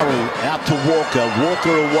Out to Walker.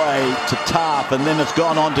 Walker away to Tarp, and then it's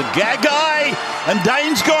gone on to Gagai. And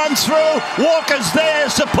Dane's gone through. Walker's there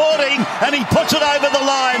supporting, and he puts it over the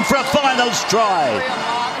line for a finals try.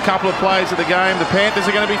 Couple of plays of the game. The Panthers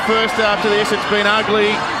are going to be first after this. It's been ugly.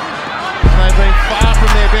 They've been far from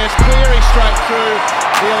their best. Cleary straight through.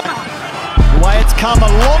 The way it's come, a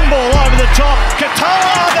long ball over the top.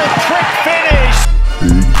 Qatar, the trick finish.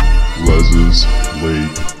 Big Les's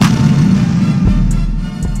League.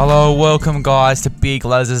 Hello, welcome guys to Big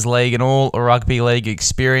Les's League and all rugby league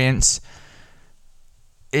experience.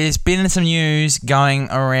 There's been some news going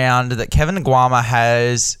around that Kevin Naiqama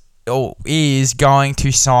is going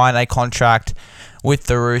to sign a contract with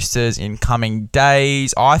the Roosters in coming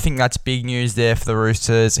days. I think that's big news there for the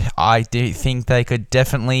Roosters. I do think they could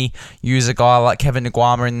definitely use a guy like Kevin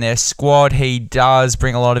Naiqama in their squad. He does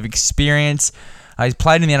bring a lot of experience. He's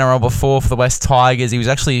played in the NRL before for the West Tigers. He was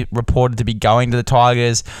actually reported to be going to the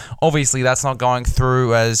Tigers. Obviously, that's not going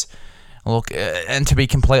through as... Look, and to be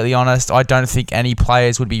completely honest, I don't think any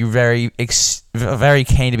players would be very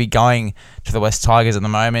keen to be going to the West Tigers at the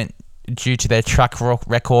moment due to their track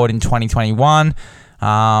record in 2021.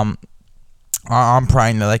 I'm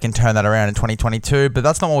praying that they can turn that around in 2022, but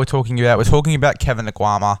that's not what we're talking about. We're talking about Kevin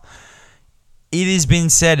Naiqama. It has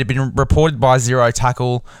been said, it's been reported by Zero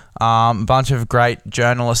Tackle, a bunch of great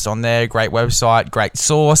journalists on there, great website, great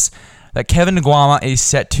source, that Kevin Naiqama is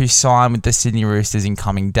set to sign with the Sydney Roosters in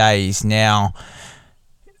coming days. Now,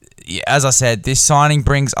 as I said, this signing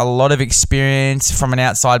brings a lot of experience from an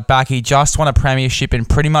outside back. He just won a premiership and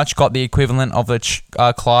pretty much got the equivalent of the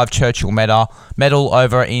Clive Churchill medal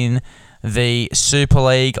over in the Super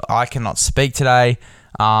League. I cannot speak today,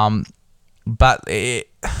 but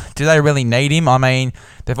do they really need him? I mean,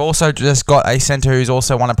 they've also just got a centre who's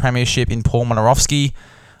also won a premiership in Paul Momirovski.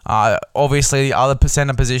 Obviously, the other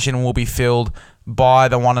centre position will be filled by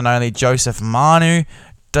the one and only Joseph Manu.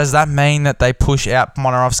 Does that mean that they push out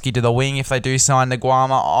Momirovski to the wing if they do sign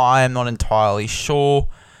Naiqama? I am not entirely sure,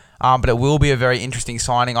 but it will be a very interesting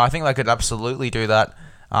signing. I think they could absolutely do that.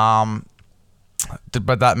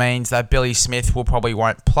 But that means that Billy Smith probably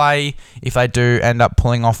won't play if they do end up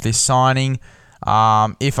pulling off this signing.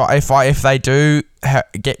 If they do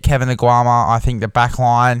get Kevin Naiqama, I think the back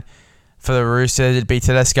line for the Roosters, it'd be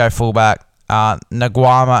Tedesco fullback,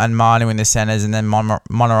 Naiqama and Manu in the centres, and then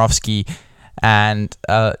Momirovski and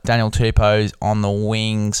Daniel Tupou on the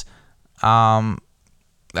wings. I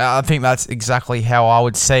think that's exactly how I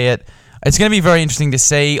would see it. It's going to be very interesting to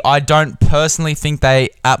see. I don't personally think they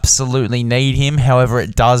absolutely need him. However,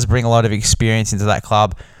 it does bring a lot of experience into that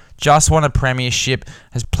club. Just won a premiership,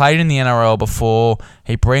 has played in the NRL before.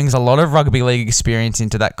 He brings a lot of rugby league experience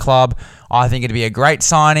into that club. I think it'd be a great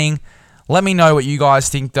signing. Let me know what you guys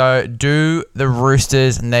think, though. Do the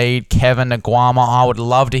Roosters need Kevin Naiqama? I would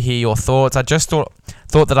love to hear your thoughts. I just thought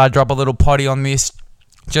that I'd drop a little potty on this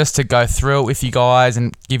just to go through it with you guys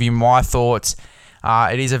and give you my thoughts.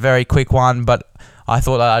 It is a very quick one, but I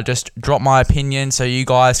thought that I'd just drop my opinion so you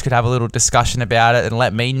guys could have a little discussion about it and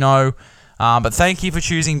let me know. But thank you for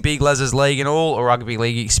choosing Big Les's League and all rugby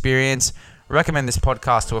league experience. Recommend this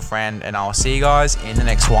podcast to a friend, and I'll see you guys in the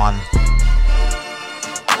next one.